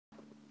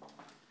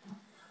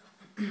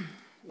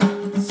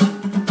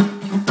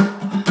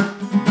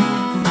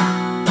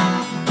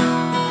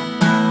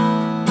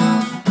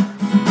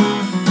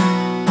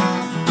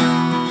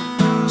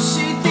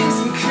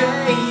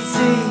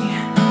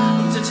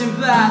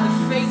By the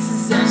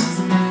faces that she's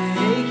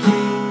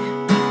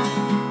making,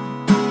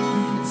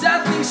 and I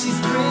think she's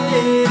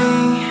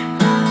pretty.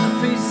 Her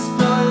face is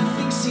but the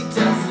things she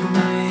does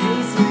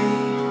amaze me.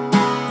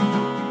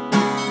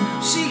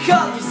 She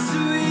called me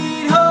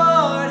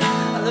sweetheart. I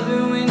love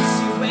it when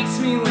she wakes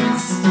me when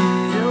it's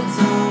still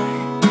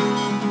dark.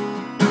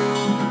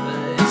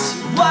 But she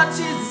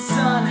watches the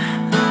sun.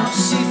 Oh,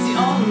 she's the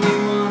only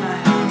one I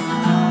have my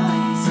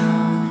eyes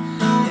on.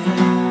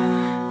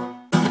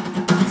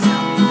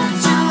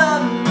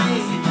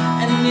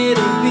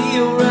 It'll be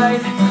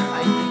alright.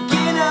 Are you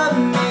thinking of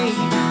me?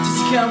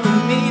 Just come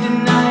with me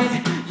tonight.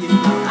 You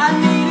know I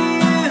need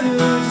you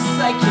just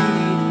like you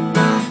need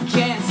me.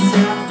 Can't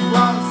stop,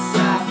 won't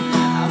stop.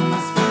 I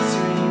must be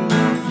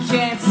dreaming.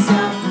 Can't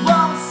stop,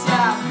 won't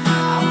stop.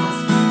 I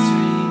must be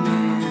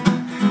dreaming.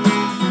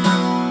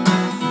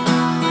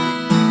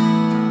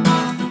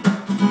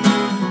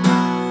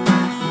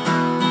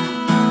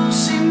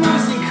 She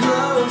moves in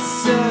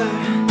closer,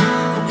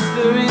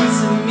 whispering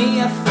to me.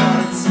 I thought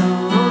I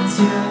told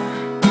you.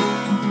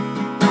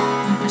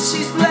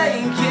 She's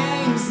playing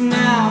games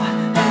now,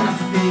 and I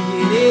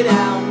figured it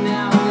out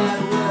now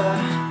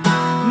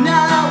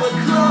that we're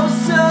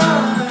closer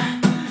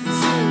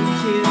to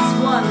kids,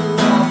 one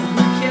love.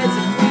 Who cares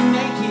if we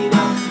make it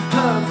up?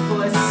 Her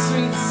voice,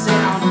 sweet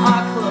sound,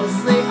 our clothes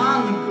lay on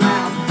the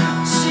ground.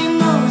 She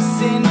moves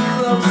in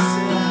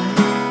closer,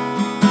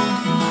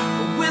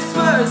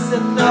 whispers I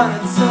thought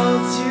I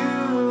told you.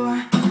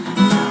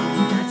 Tell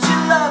me that you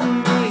love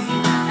me,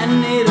 and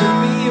it'll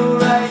be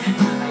alright.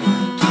 Are you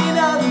thinking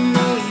of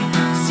me?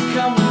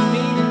 Come with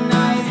me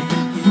tonight.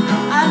 You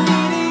know I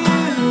need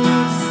you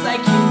just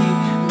like you need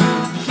me.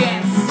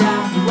 Can't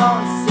stop,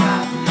 won't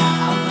stop.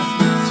 I must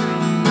be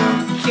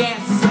dreaming.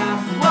 Can't stop,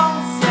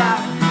 won't stop.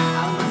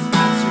 I must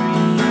be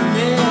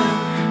dreaming.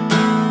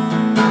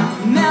 I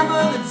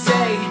remember the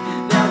day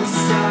that we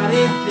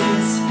started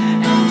this,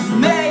 and you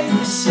made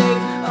the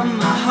shape of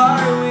my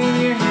heart with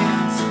your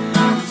hands.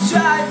 You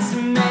tried to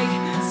make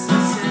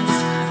some sense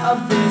of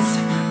this,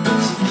 but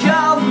you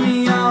called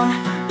me on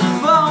the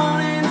phone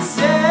and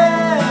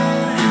said,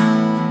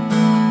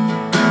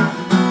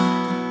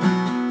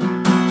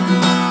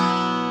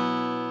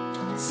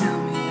 tell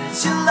me that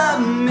you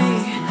love me,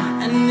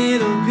 and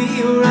it'll be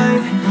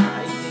alright.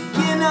 Are you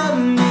thinking of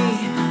me?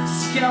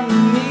 Just come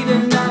with me.